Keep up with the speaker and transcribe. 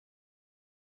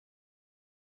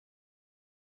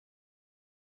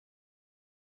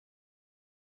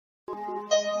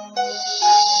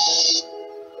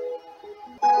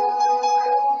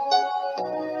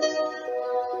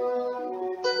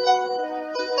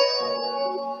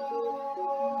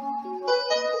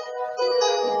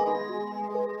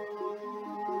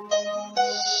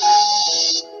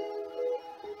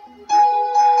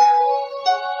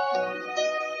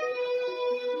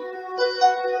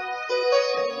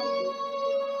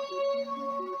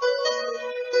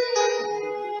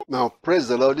Now, praise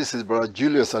the Lord. This is Brother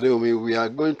Julius Adeomi. We are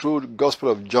going through the Gospel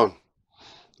of John.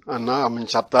 And now I'm in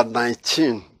chapter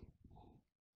 19,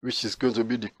 which is going to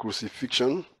be the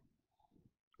crucifixion.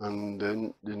 And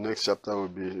then the next chapter will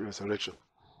be resurrection.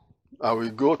 I will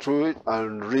go through it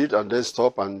and read and then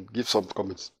stop and give some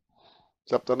comments.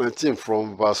 Chapter 19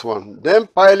 from verse 1. Then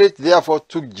Pilate therefore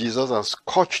took Jesus and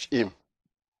scourged him.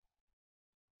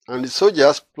 And the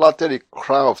soldiers plaited a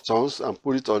crown of thorns and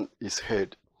put it on his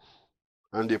head.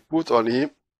 And they put on him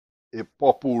a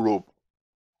purple robe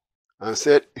and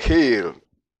said, Hail,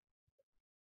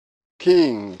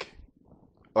 King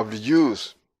of the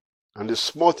Jews. And they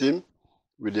smote him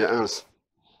with their hands.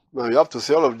 Now you have to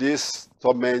say all of this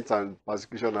torment and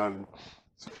persecution and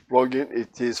flogging,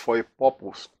 it is for a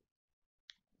purpose.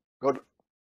 God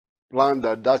planned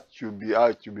that should be how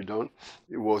it should be done.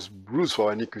 It was bruised for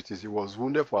our iniquities. It was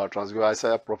wounded for our transgressions.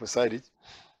 Isaiah prophesied it,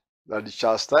 that the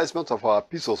chastisement of our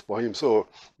peace was for him. So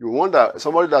you wonder,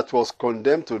 somebody that was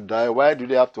condemned to die, why do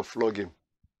they have to flog him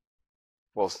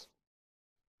first?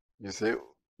 You say,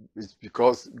 it's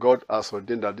because God has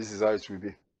ordained that this is how it will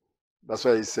be. That's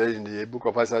why he said in the book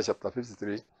of Isaiah chapter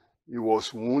 53, he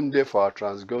was wounded for our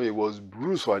transgression, he was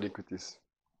bruised for our iniquities.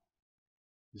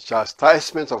 The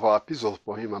chastisement of our peace was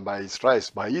for him, and by his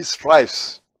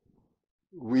stripes,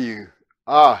 we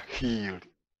are healed.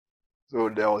 So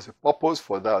there was a purpose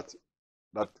for that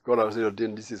God has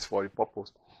ordained. This is for a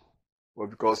purpose. But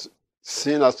because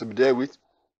sin has to be dealt with,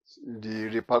 the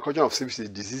repercussion of sickness,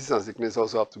 diseases and sickness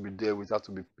also have to be dealt with, have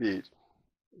to be paid.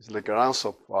 It's like a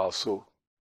ransom for our soul.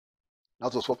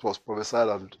 That was what was prophesied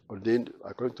and ordained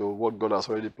according to what God has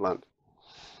already planned.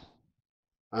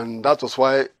 And that was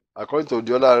why, according to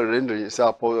the other rendering,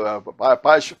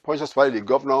 Pontius Pilate, the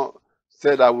governor,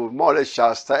 said, I will more or less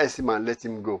chastise him and let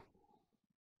him go.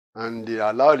 And they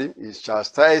allowed him, he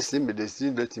chastised him, but they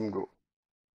still let him go.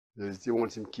 They still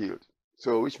want him killed.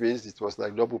 So, which means it was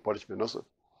like double punishment also.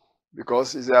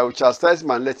 Because he said, I will chastise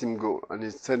him and let him go. And he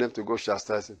sent them to go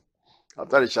chastise him.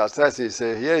 After he chastised him, he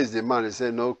said, here is the man. He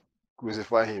said, no,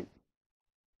 crucify him.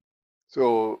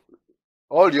 So,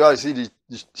 all you see, the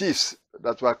thieves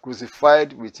that were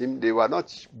crucified with him, they were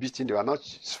not beaten, they were not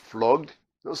flogged.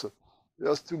 Also, they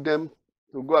just took them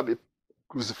to go and be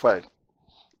crucified.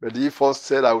 But he first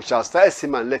said, I will chastise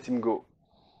him and let him go.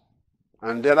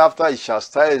 And then after he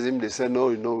chastised him, they said, no,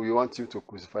 we want you to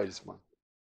crucify this man.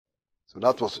 So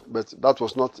that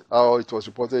was not how it was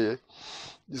reported here.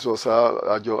 This was how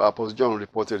Apostle John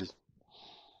reported it.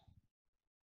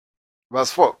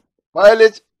 Verse 4.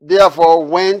 Pilate therefore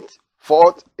went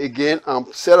forth again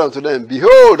and said unto them,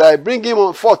 Behold, I bring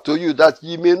him forth to you, that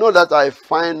ye may know that I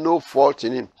find no fault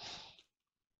in him.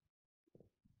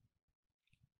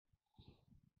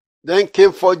 Then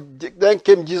came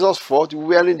Jesus forth,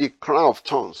 wearing the crown of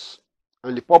thorns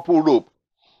and the purple robe.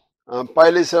 And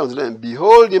Pilate said unto them,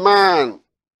 Behold the man.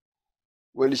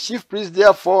 When the chief priests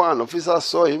therefore and officers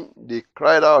saw him, they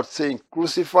cried out, saying,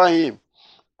 Crucify him,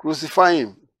 crucify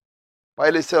him.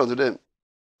 Pilate said unto them,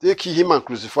 Take ye him and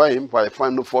crucify him, for I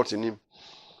find no fault in him.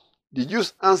 The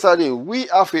Jews answered him, We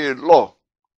have a law,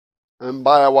 and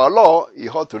by our law he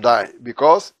ought to die,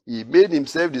 because he made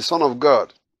himself the Son of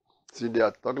God. See, they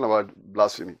are talking about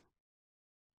blasphemy.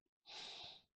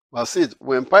 Verse 8.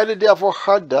 When Pilate therefore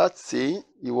heard that saying,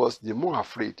 he was the more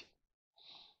afraid,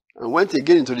 and went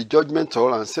again into the judgment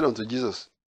hall and said unto Jesus,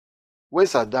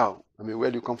 Whence art thou?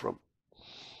 Where do you come from?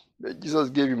 But Jesus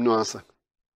gave him no answer.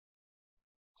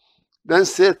 Then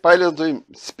said Pilate unto him,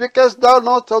 Speakest thou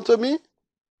not unto me?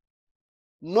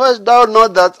 Knowest thou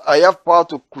not that I have power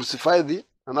to crucify thee,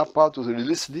 and have power to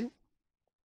release thee?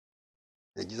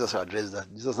 And Jesus addressed that.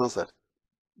 Jesus answered,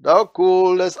 Thou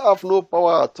couldst have no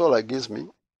power at all against me,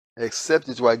 except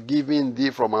it were given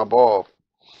thee from above.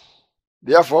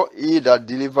 Therefore, he that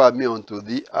delivered me unto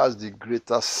thee has the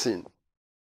greater sin.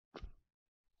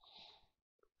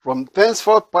 From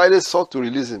thenceforth Pilate sought to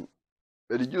release him.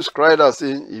 But the Jews cried out,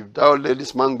 saying, If thou let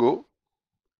this man go,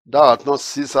 thou art not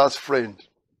Caesar's friend.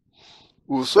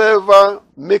 Whosoever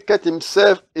maketh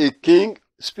himself a king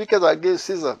speaketh against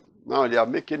Caesar. Now they are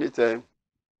making it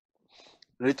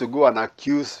ready to go and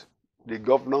accuse the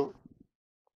governor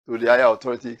to the higher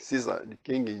authority, Caesar, the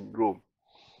king in Rome,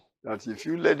 that if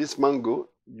you let this man go,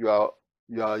 you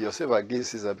you are yourself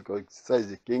against Caesar, because Caesar is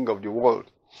the king of the world.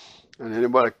 And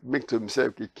anybody make to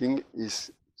himself a king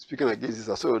is speaking against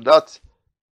Caesar. So that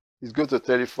is going to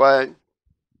terrify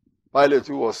Pilate,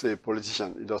 who was a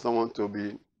politician. He does not want to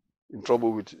be in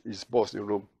trouble with his boss in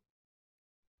Rome.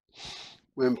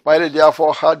 When Pilate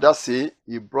therefore heard that say,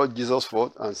 he brought Jesus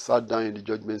forth and sat down in the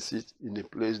judgment seat in a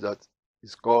place that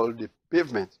is called the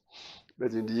pavement,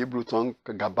 but in the Hebrew tongue,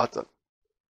 Gabbatha.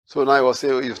 So now he was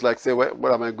saying, he was like, say,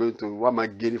 what am I going to, what am I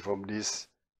getting from this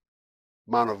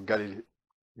man of Galilee?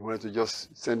 He wanted to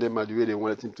just send him out the way they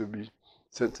wanted him to be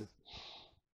sentenced.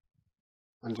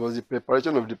 And it was the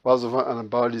preparation of the Passover, and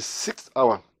about the 6th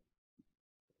hour.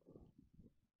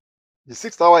 The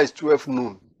 6th hour is 12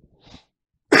 noon.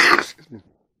 Excuse me.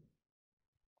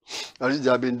 At least they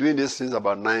have been doing this since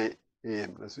about 9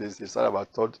 a.m. So they started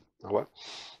about 3rd hour.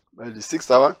 By the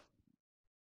 6th hour,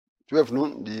 12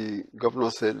 noon, the governor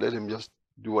said, let him just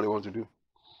do what he wants to do.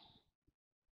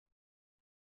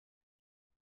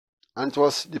 And it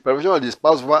was the preparation of this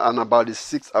Passover, and about the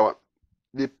 6th hour.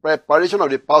 The preparation of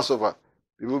the Passover,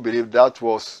 people believe that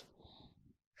was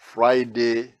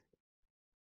Friday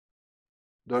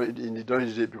during the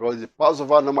day, because the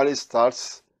Passover normally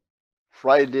starts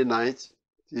Friday night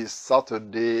till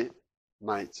Saturday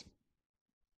night,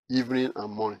 evening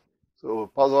and morning. So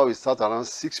Passover will start around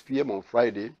 6 p.m. on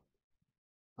Friday,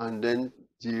 and then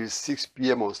till 6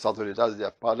 p.m. on Saturday.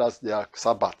 That's their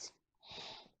Sabbath.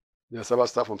 Their Sabbath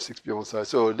starts from 6 p.m. on Saturday.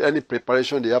 So any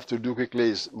preparation they have to do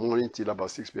quickly is morning till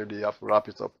about 6 p.m. They have to wrap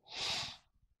it up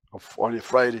on a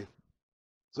Friday.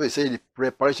 So he said the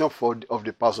preparation of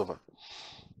the Passover.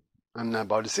 And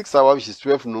about the 6th hour, which is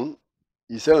 12 noon,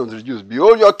 he said unto the Jews,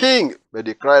 behold your king! But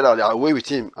they cried out, away with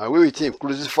him,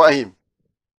 crucify him.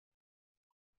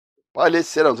 Pilate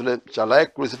said unto them, shall I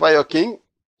crucify your king?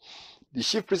 The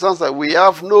chief priests answered, we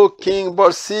have no king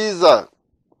but Caesar.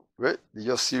 Right? They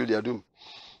just sealed their doom.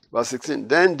 Verse 16,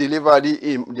 then delivered he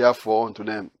him therefore unto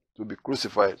them to be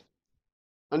crucified.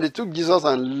 And they took Jesus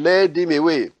and led him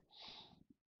away.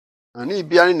 And he,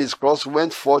 bearing his cross,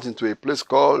 went forth into a place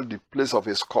called the place of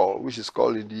a skull, which is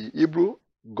called in the Hebrew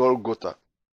Golgotha,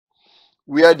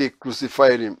 where they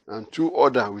crucified him, and 2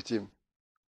 others with him,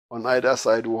 on either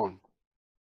side one,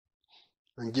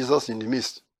 and Jesus in the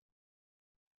midst.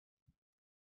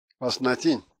 Verse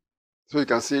 19. So you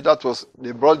can see that was,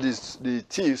 they brought the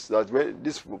thieves that were,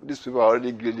 these people are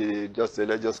already guilty. They just said,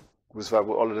 let's just crucify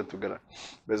all of them together.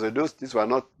 But so these were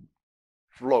not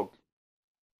flogged.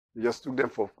 They just took them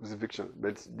for crucifixion.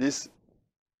 But this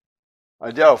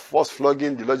idea of first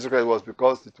flogging, the logical was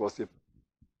because it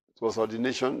was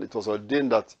ordination. It was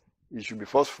ordained that he should be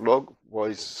first flogged, for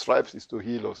his stripes is to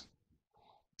heal us,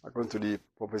 according to the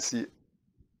prophecy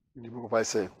in the book of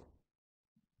Isaiah.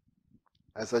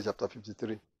 Isaiah chapter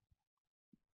 53.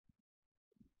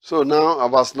 So now,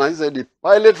 verse 9 said, the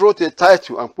Pilate wrote a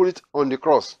title and put it on the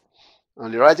cross.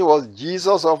 And the writing was,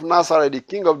 Jesus of Nazareth, the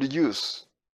King of the Jews.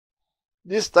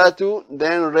 This title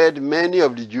then read many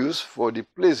of the Jews, for the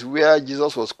place where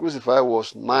Jesus was crucified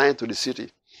was nigh to the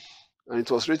city. And it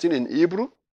was written in Hebrew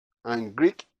and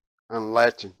Greek and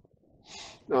Latin.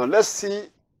 Now let's see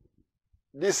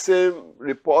this same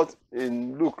report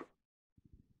in Luke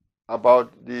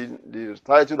about the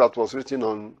title that was written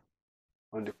on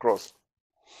the cross.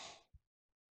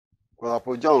 Because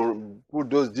Apostle John put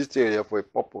those details here for a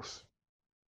purpose.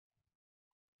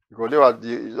 Because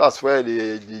that's where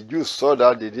the Jews saw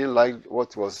that they didn't like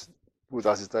what was put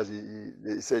as a title.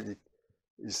 They said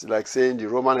it's like saying the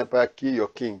Roman Empire, kill your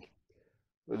king.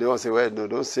 So they want to say, well, no,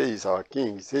 don't say he's our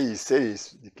king. Say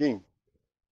he's the king.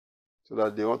 So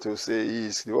that they want to say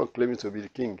they want claiming to be the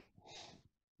king.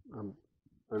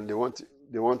 And they want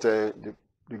the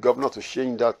governor to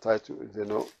change that title. They say,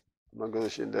 no, I'm not going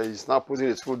to change that. He's now putting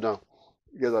his foot down.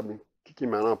 You guys have been kicking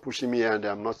me around, pushing me here, and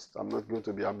I'm not going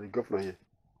to be, I'm the governor here.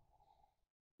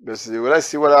 But see, let's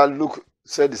see whether Luke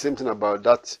said the same thing about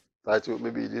that title.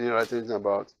 Maybe he didn't write anything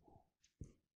about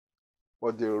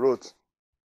what they wrote.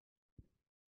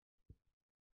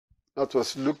 That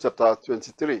was Luke chapter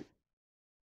 23.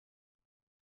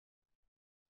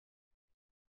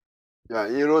 Yeah,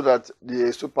 he wrote that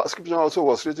the superscription also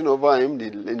was written over him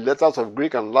in letters of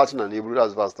Greek and Latin and Hebrew.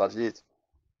 That's verse 38.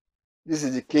 This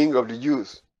is the King of the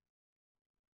Jews.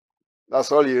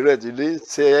 That's all he read. He didn't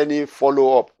say any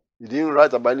follow-up. He didn't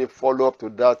write about any follow-up to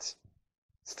that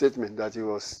statement that he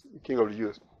was the King of the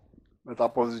Jews. But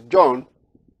Apostle John,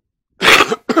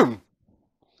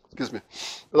 excuse me,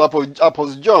 but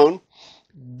Apostle John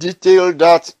detailed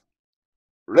that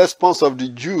response of the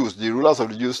Jews, the rulers of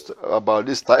the Jews, about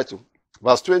this title.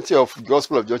 Verse 20 of the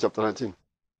Gospel of John chapter 19.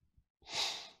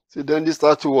 See, then this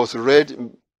title was read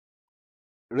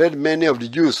read many of the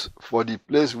Jews, for the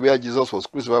place where Jesus was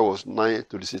crucified was nigh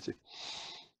to the city.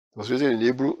 It was written in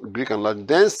Hebrew, Greek, and Latin.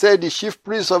 Then said the chief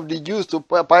priests of the Jews to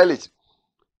Pilate,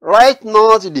 write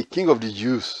not the king of the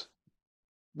Jews,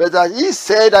 but that he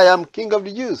said, I am king of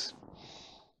the Jews.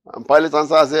 And Pilate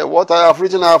answered and said, what I have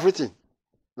written, I have written.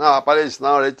 Now Pilate is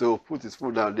now ready to put his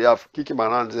foot down. They have kicked him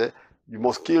around and said, you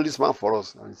must kill this man for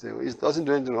us. And he said, he doesn't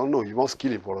do anything wrong. No, you must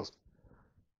kill him for us.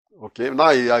 Okay, now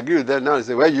he agreed with them. Now he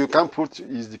said, well, you can't put,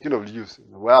 he's the king of the Jews.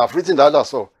 Well, I've written that,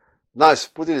 that's all. Now he's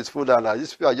putting his foot down.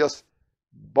 These people are just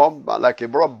bombed like a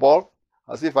broad ball,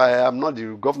 as if I am not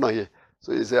the governor here.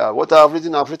 So he said, what I've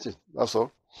written, that's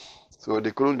all. So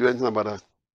they couldn't do anything about that.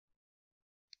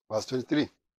 Verse 23.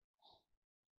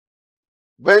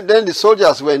 Then the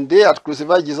soldiers, when they had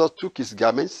crucified Jesus, took his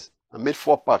garments and made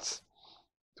 4 parts,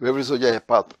 to every soldier a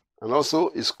part, and also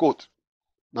his coat.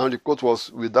 Now the coat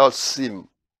was without seam,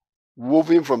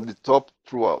 woven from the top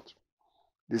throughout.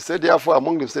 They said therefore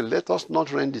among themselves, let us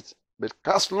not rend it, but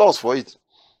cast lots for it,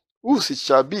 whose it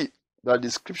shall be, that the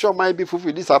scripture might be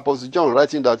fulfilled. This Apostle John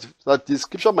writing that the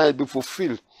scripture might be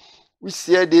fulfilled, which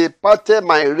said, they parted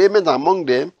my raiment among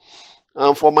them,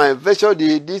 and for my virtue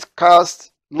they did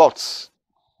cast lots.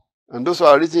 And those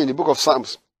are written in the book of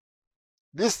Psalms.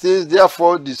 These things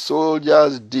therefore the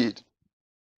soldiers did.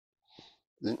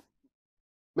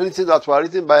 Many things that were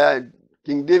written by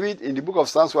King David in the book of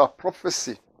Psalms were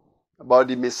prophecy about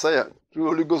the Messiah. The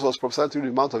Holy Ghost was prophesied through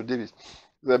the mouth of David.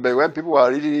 But when people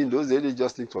were reading in those days, they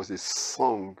just think it was a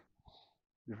song.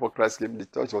 Before Christ came, the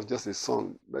church was just a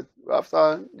song. But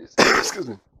after this, excuse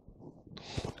me,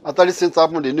 after these things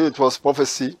happened, they knew it was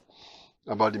prophecy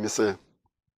about the Messiah.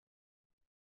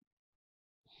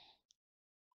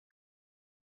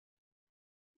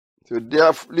 So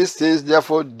these things,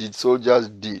 therefore, the soldiers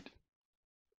did.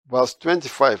 Verse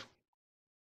 25.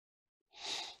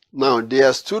 Now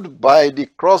there stood by the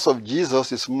cross of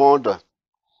Jesus his mother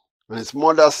and his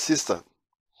mother's sister,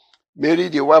 Mary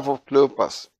the wife of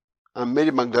Cleopas, and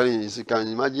Mary Magdalene. You can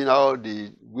imagine how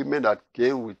the women that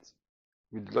came with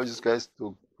the Lord Jesus Christ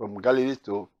from Galilee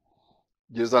to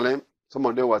Jerusalem, some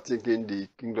of them were thinking the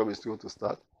kingdom is going to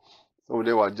start. Some of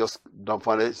them were just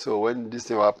dumbfounded. So when this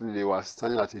thing happened, they were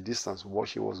standing at a distance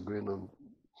watching what's going on.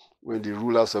 When the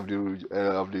rulers of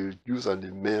the Jews and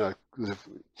the men are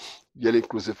yelling,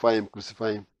 crucify him,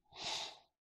 crucify him.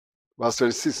 Verse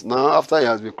 26. Now after he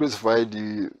has been crucified,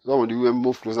 some of the women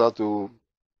moved closer to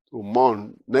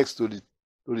mourn next to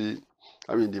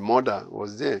the mother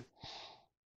was there.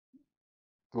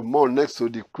 To mourn next to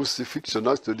the crucifixion,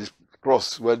 next to the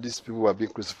cross where these people were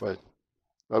being crucified.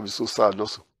 That would be so sad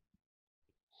also.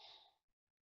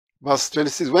 Verse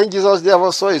 26. When Jesus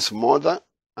therefore saw his mother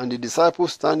and the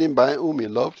disciples standing by whom he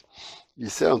loved, he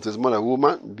said unto his mother,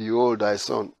 woman, behold thy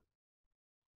son.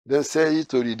 Then said he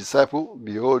to the disciple,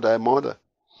 behold thy mother.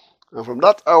 And from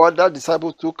that hour, that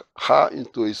disciple took her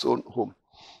into his own home.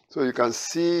 So you can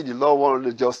see the Lord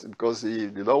wanted just because the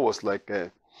Lord was like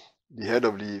the head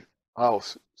of the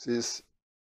house, since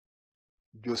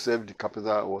Joseph the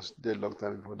carpenter was dead long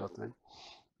time before that time.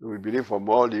 So we believe from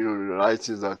all the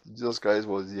writings that Jesus Christ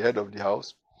was the head of the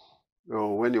house.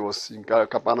 When he was in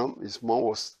Capernaum, his mom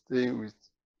was staying with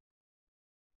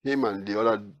him, and the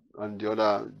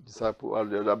other disciple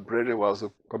and the other brethren were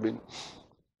also coming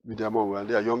with their mom when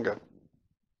they are younger.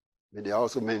 But they are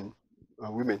also men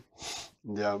and women.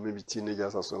 They are maybe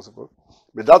teenagers and so on and so forth.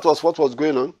 But that was what was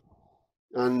going on.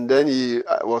 And then he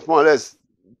was more or less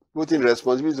putting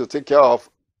responsibility to take care of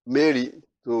Mary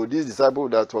to this disciple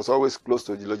that was always close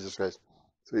to the Lord Jesus Christ.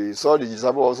 So he saw the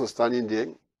disciple also standing there.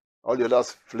 All the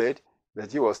others fled,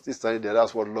 but he was still standing there.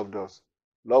 That's what love does.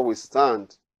 Love will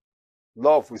stand.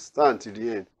 Love will stand to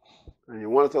the end. And he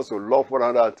wants us to love one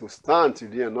another, to stand to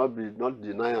the end, not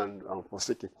deny and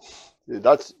forsaken.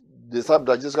 That disciple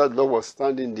that Jesus Christ loved was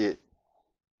standing there.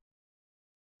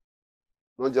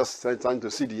 Not just trying to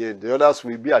see the end. The others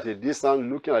will be at a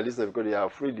distance, looking at this because they are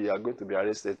afraid they are going to be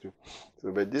arrested too.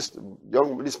 So, but this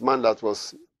man that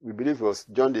was, we believe it was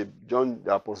the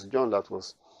Apostle John, that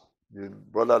was the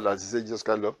brother that he said Jesus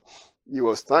Christ loved. He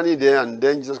was standing there, and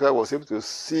then Jesus Christ was able to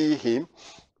see him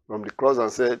from the cross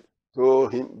and said to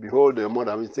him, behold your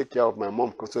mother, I will take care of my mom,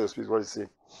 because so to speak what he said.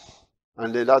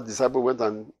 And then that disciple went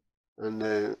and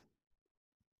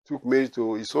took Mary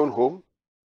to his own home,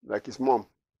 like his mom.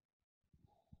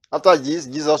 After this,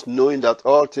 Jesus, knowing that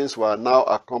all things were now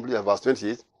accomplished, verse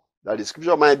 28, that the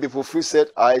scripture might be fulfilled, said,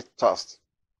 I thirst.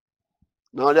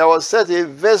 Now there was set a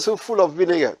vessel full of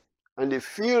vinegar, and they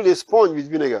filled a sponge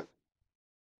with vinegar.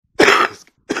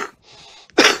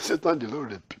 Satan, the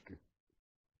Lord,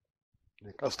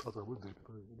 they cast out and went to the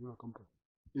people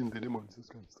in the name of Jesus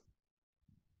Christ.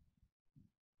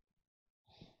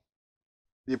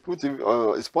 he put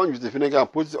a sponge with the vinegar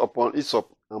and put it upon hyssop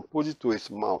and put it to his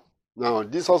mouth. Now,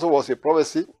 this also was a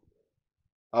prophecy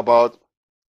about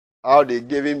how they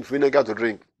gave him vinegar to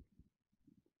drink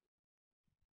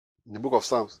in the book of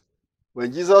Psalms.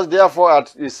 When Jesus therefore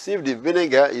had received the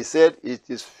vinegar, he said, "It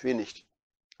is finished."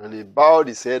 And he bowed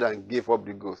his head and gave up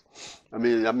the ghost. I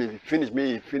mean,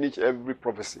 he finished every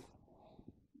prophecy.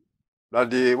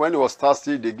 That when he was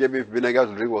thirsty, they gave him vinegar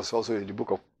to drink was also in the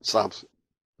book of Psalms.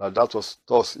 That was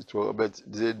thus it was. But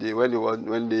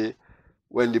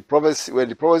when the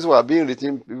prophecies were being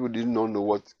written, people didn't know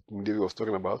what King David was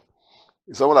talking about.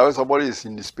 It's someone like when somebody is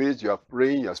in the spirit, you are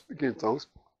praying, you are speaking in tongues.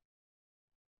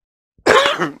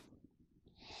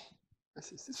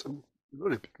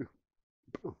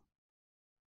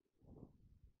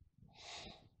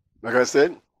 Like I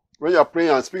said, when you are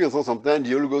praying and speaking in tongues, sometimes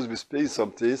the Holy Ghost will be speaking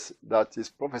some things that is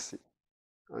prophecy.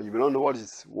 And you may not know what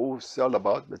it's all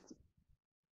about, but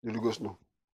the Holy Ghost knows.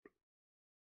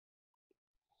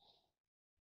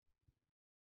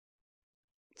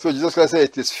 So Jesus Christ said,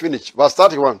 "It is finished." Verse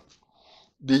 31.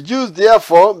 The Jews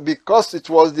therefore, because it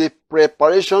was the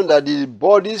preparation that the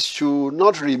bodies should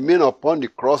not remain upon the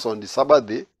cross on the Sabbath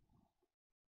day,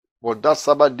 but that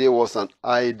Sabbath day was an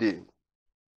high day,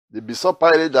 they besought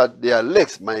Pilate that their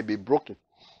legs might be broken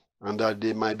and that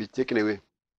they might be taken away.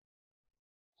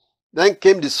 Then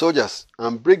came the soldiers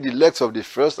and brake the legs of the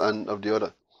first and of the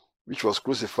other, which was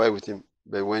crucified with him.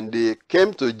 But when they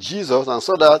came to Jesus and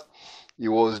saw that he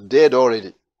was dead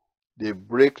already, they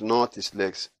brake not his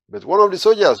legs. But one of the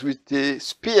soldiers with a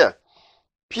spear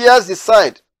pierced his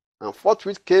side, and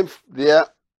forthwith came there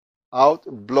out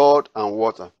blood and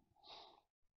water.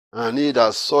 And he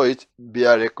that saw it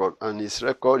bear record, and his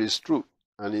record is true,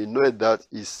 and he knoweth that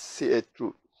he saith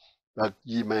true, that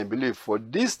ye might believe. For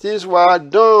these things were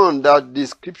done, that the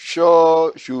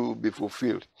scripture should be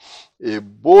fulfilled. A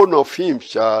bone of him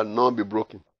shall not be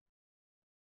broken.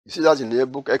 You see that in the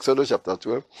book Exodus chapter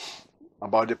 12,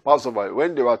 about the Passover.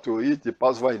 When they were to eat the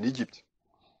Passover in Egypt,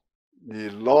 the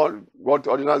Lord, what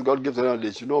ordinance God gives to them,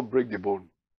 they should not break the bone.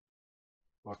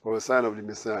 But for a sign of the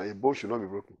Messiah, a bone should not be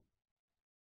broken.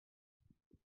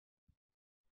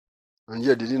 And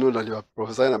yet they didn't know that they were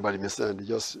prophesying about the Messiah. They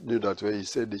just knew that way. He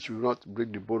said they should not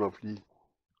break the bone of the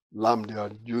lamb they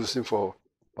are using for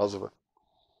Passover.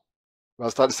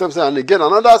 Verse 37 said, and again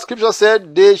another scripture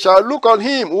said, they shall look on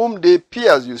him whom they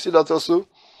pierced. You see that also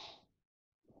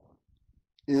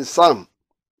in Psalm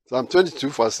 22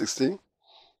 verse 16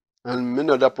 and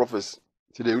many other prophets.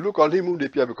 So they will look on him whom they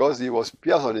pierced because he was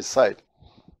pierced on his side.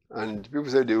 And people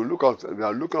say they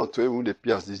are looking unto him whom they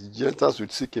pierced. The Gentiles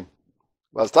would seek him.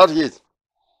 Verse 38.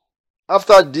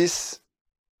 After this,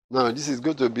 now this is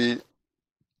going to be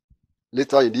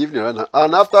later in the evening, right now.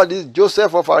 And after this,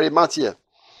 Joseph of Arimathea,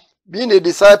 being a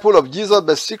disciple of Jesus,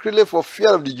 but secretly for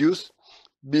fear of the Jews,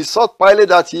 besought Pilate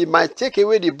that he might take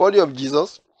away the body of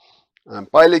Jesus, and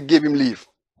Pilate gave him leave.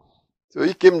 So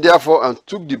he came therefore and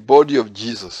took the body of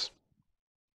Jesus.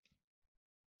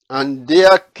 And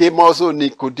there came also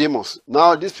Nicodemus.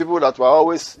 Now these people that were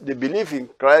always, they believe in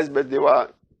Christ, but they were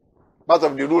part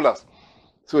of the rulers.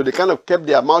 So they kind of kept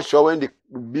their mouth shut when the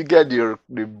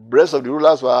rest of the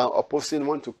rulers were opposing,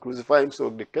 want to crucify him, so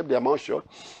they kept their mouth shut.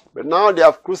 But now they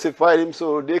have crucified him,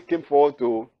 so they came forward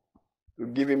to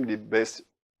give him the best,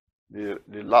 the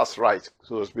last right,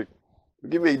 so to speak, to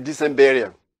give him a decent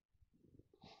burial.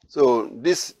 So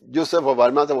this Joseph of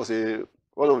Arimathea was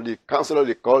one of the counselors,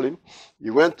 they called him. He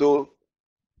went to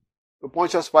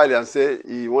Pontius Pilate and said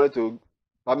he wanted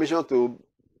permission to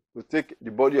take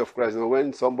the body of Christ. And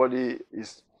when somebody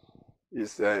is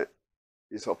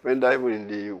offender, even in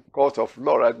the court of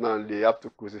law right now, and they have to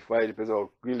crucify the person or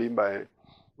kill him by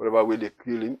whatever way they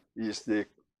kill him, is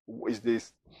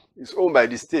owned by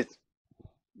the state.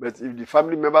 But if the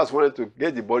family members wanted to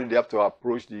get the body, they have to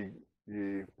approach the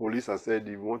police and say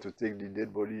they want to take the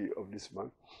dead body of this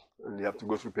man, and they have to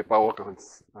go through paperwork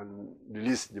and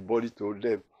release the body to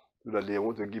them, so that they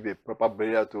want to give a proper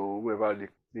burial to whoever they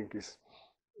think is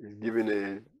given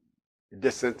a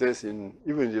death sentence even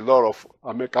in the law of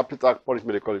capital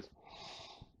punishment, they call it.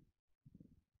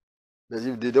 But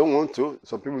if they don't want to,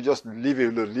 some people just leave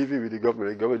it with the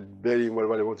government bury him,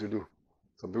 whatever they want to do.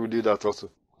 Some people did that also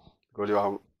because they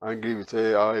were angry with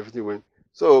how everything went.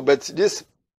 So, but this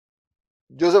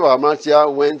Joseph of Arimathea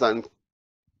went and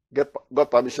got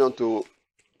permission to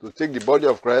take the body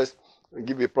of Christ and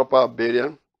give a proper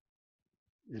burial,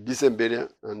 a decent burial,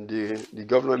 and the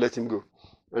governor let him go.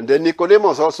 And then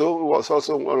Nicodemus also, who was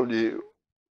also one of the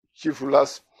chief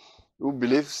rulers who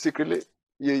believed secretly,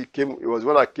 he was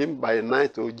one that came by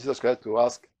night to Jesus Christ to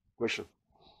ask questions.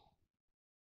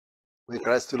 When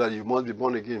Christ told that you must be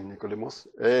born again, Nicodemus,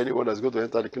 anyone that's going to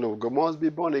enter the kingdom of God must be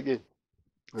born again.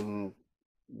 And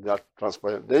that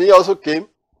transpired. Then he also came,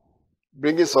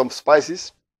 bringing some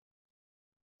spices,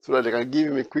 so that they can give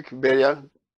him a quick burial.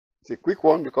 It's a quick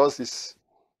one because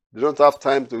they don't have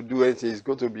time to do anything. It's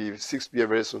going to be 6 p.m.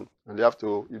 very soon. And they have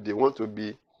to, if they want to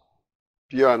be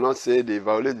pure and not say they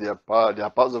violate their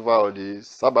Passover or the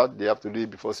Sabbath, they have to do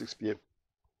it before 6 p.m.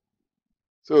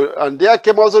 So, and there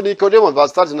came also Nicodemus,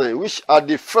 verse 39, which at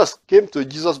the first came to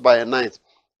Jesus by night,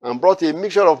 and brought a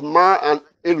mixture of myrrh and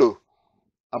aloe,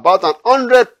 about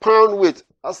 100 pound weight.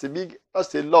 That's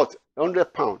a lot,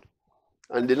 100 pound.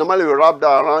 And they normally will wrap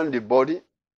that around the body.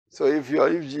 So if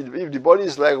the body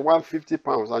is like 150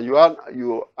 pounds and you add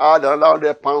another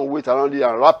 100 pound weight around it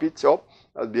and wrap it up,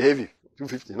 that'll be heavy,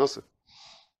 250, not so.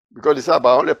 Because it's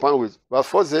about 100 pound weight. Verse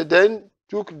 4 said, then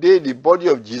took they the body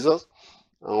of Jesus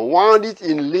and wound it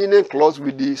in linen cloths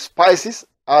with the spices,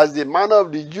 as the manner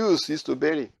of the Jews is to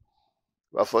bury.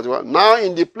 Verse 41. Now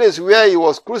in the place where he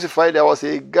was crucified, there was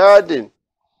a garden,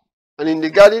 and in the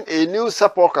garden a new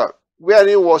sepulchre,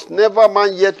 wherein was never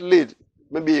man yet laid.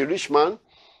 Maybe a rich man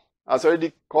has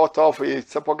already cut off a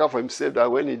sepulchre for himself,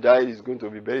 that when he died, he's going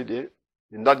to be buried there,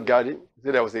 in that garden.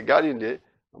 So there was a garden there,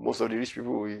 and most of the rich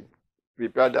people will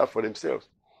prepare that for themselves.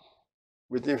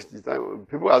 Waiting for the time.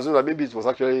 People assume that maybe it was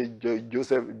actually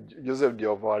Joseph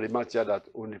of Arimathea that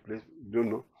owned the place. You don't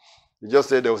know. He just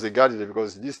said there was a garden there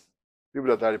because these people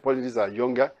that are reporting this are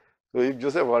younger. So if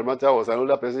Joseph of Arimathea was an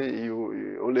older person,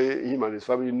 only him and his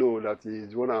family know that he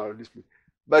is one of this place.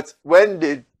 But when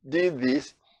they did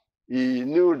this, he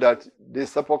knew that the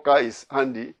sepulchre is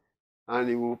handy, and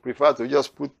he would prefer to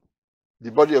just put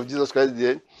the body of Jesus Christ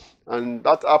there. And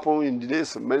that happened in the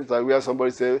days many times where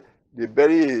somebody said, they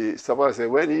bury someone. Say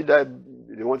when he died,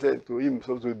 they wanted him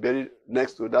to be buried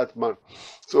next to that man.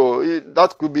 So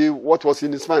that could be what was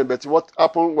in his mind. But what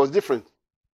happened was different,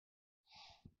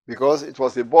 because it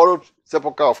was a borrowed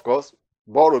sepulchre, of course,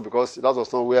 borrowed because that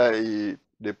was not where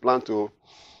they planned to.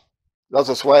 That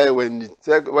was why when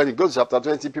he goes to chapter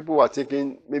 20, people were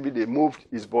thinking maybe they moved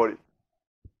his body.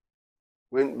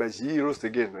 But he rose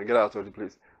again and get out of the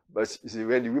place. But you see,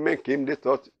 when the women came, they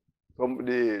thought.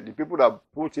 The people that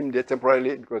put him there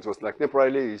temporarily, because it was like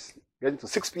temporarily, is getting to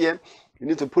 6 p.m. You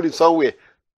need to put him somewhere.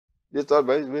 They thought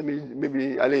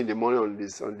maybe early in the morning on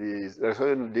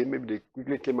the day, maybe they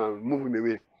quickly came and moved him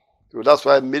away. So that's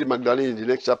why Mary Magdalene in the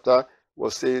next chapter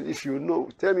was saying, if you know,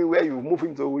 tell me where you move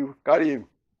him to, we will carry him.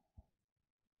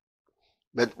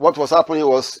 But what was happening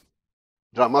was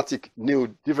dramatic,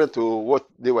 new, different to what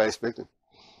they were expecting.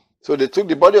 So they took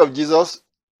the body of Jesus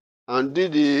and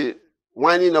did the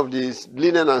winding of the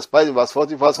linen and spice. Verse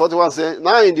 40. Verse 41 says,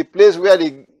 now in the place where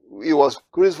he was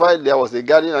crucified, there was a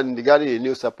garden, and in the garden a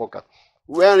new sepulchre,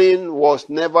 wherein was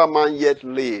never man yet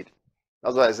laid.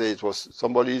 That's why I say it was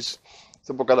somebody's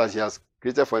sepulchre that he has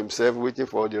created for himself, waiting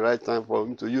for the right time for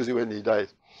him to use it when he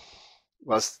dies.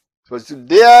 Verse 42,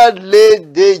 there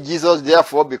laid they Jesus,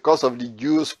 therefore, because of the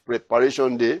Jews'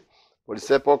 preparation day, for the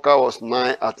sepulchre was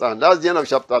nigh at hand. That's the end of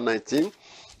chapter 19.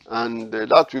 And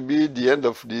that will be the end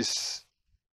of this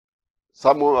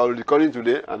sermon I will be recording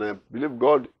today. And I believe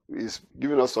God is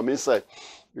giving us some insight,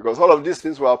 because all of these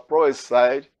things were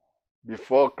prophesied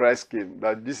before Christ came,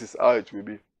 that this is how it will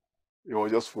be. He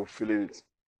was just fulfilling it.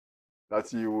 That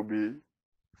he will be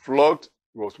flogged,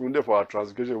 he was wounded for our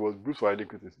transgression, he was bruised for our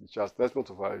iniquities. The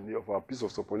chastisement of our peace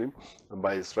was upon him, and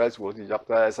by his stripes was in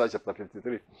Isaiah chapter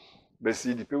 53. But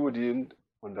see, the people didn't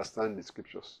understand the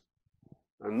scriptures.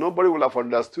 And nobody will have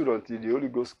understood until the Holy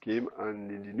Ghost came, and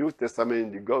in the New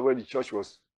Testament, when the church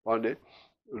was founded,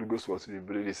 the Holy Ghost was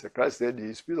revealed. Christ said,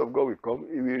 the Spirit of God will come,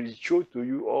 he will show to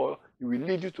you all, he will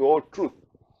lead you to all truth,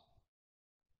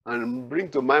 and bring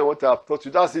to mind what I have taught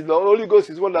you. That's it. The Holy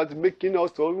Ghost is one that's making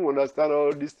us to even understand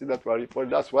all these things that were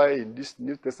reported. That's why in this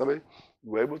New Testament,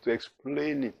 we were able to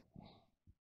explain it,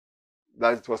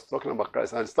 that it was talking about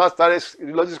Christ. And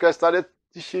the Lord Jesus Christ started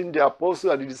teaching the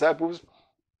apostles and the disciples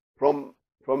from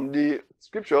the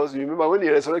scriptures. You remember when he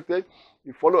resurrected,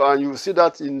 you follow, and you see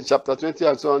that in chapter 20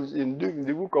 and so on. In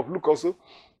the book of Luke also,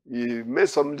 he made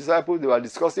some disciples, they were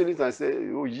discussing it and said,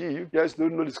 oh gee, you guys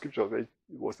don't know the scriptures. It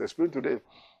was explained to them.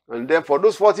 And then for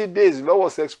those 40 days, the Lord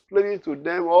was explaining to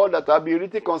them all that had been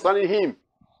written concerning him,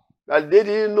 that they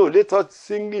didn't know. They thought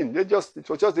singing. It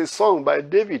was just a song by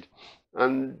David.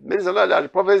 And many times that the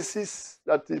prophecies,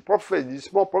 that the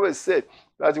small prophet said,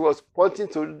 that he was pointing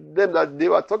to them, that they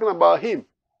were talking about him,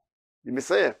 the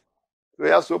Messiah. So he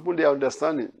has to open their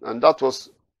understanding. And that was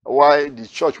why the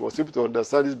church was able to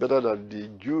understand this better than the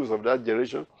Jews of that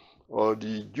generation, or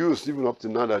the Jews even up to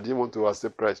now that didn't want to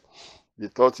accept Christ. They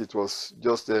thought it was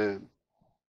just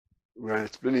we are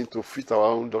explaining to fit our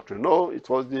own doctrine. No, it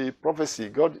was the prophecy.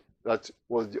 God that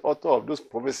was the author of those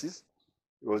prophecies.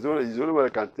 He's the only one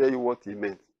that can tell you what he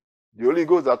meant. The Holy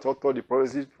Ghost that authored the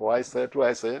prophecy for Isaiah,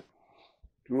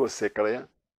 through Zechariah,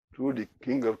 through the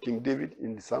King of King David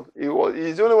in the Psalms.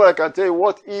 He's the only one that can tell you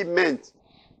what he meant.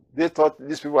 They thought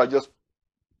these people are just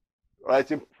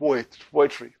writing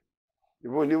poetry.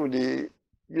 Even the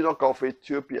eunuch of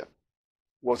Ethiopia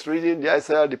was reading the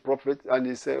Isaiah the prophet, and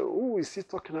he said, who is he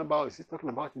talking about? Is he talking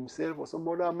about himself or some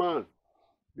other man?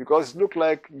 Because it looked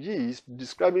like he is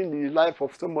describing the life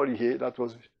of somebody here that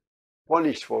was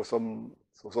punished for some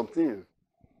things.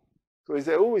 So he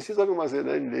said, who is he talking about? And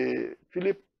then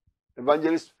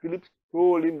evangelist Philip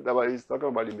told him that he's talking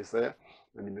about the Messiah,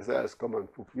 and the Messiah has come and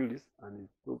fulfilled this, and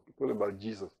he told him about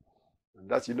Jesus. And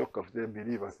that's enough of them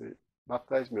believe and say,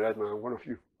 baptize me right now, I'm one of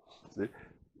you. See?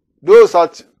 Those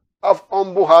that have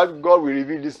humble heart, God will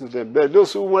reveal this to them. But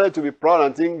those who wanted to be proud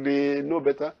and think they know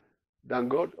better than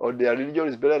God, or their religion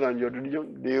is better than your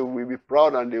religion, they will be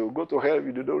proud and they will go to hell if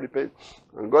they don't repent.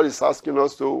 And God is asking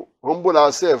us to humble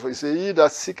ourselves. He says, he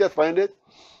that seeketh findeth,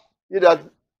 he that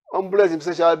humbleth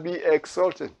himself shall be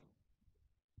exalted.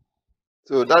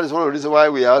 So that is one of the reasons why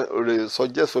we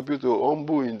suggest for people to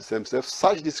humble in themselves.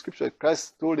 Search the scripture.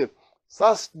 Christ told them,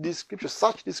 search the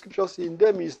scriptures. In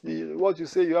them is what you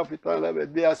say you have eternal life.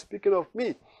 They are speaking of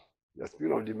me. They are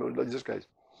speaking of the Lord Jesus Christ.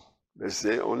 They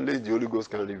say only the Holy Ghost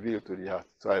can reveal to the heart.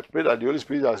 So I pray that the Holy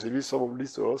Spirit has revealed some of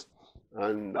this to us,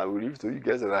 and I will reveal to you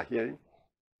guys that are hearing,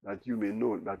 that you may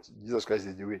know that Jesus Christ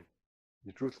is the way,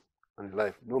 the truth, and the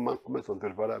life. No man comes unto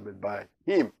the Father but by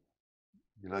him,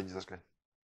 the Lord Jesus Christ.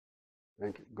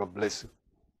 Thank you. God bless you.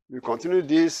 We'll continue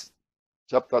this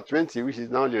chapter 20, which is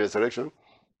now the resurrection,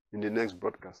 in the next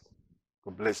broadcast.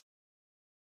 God bless you.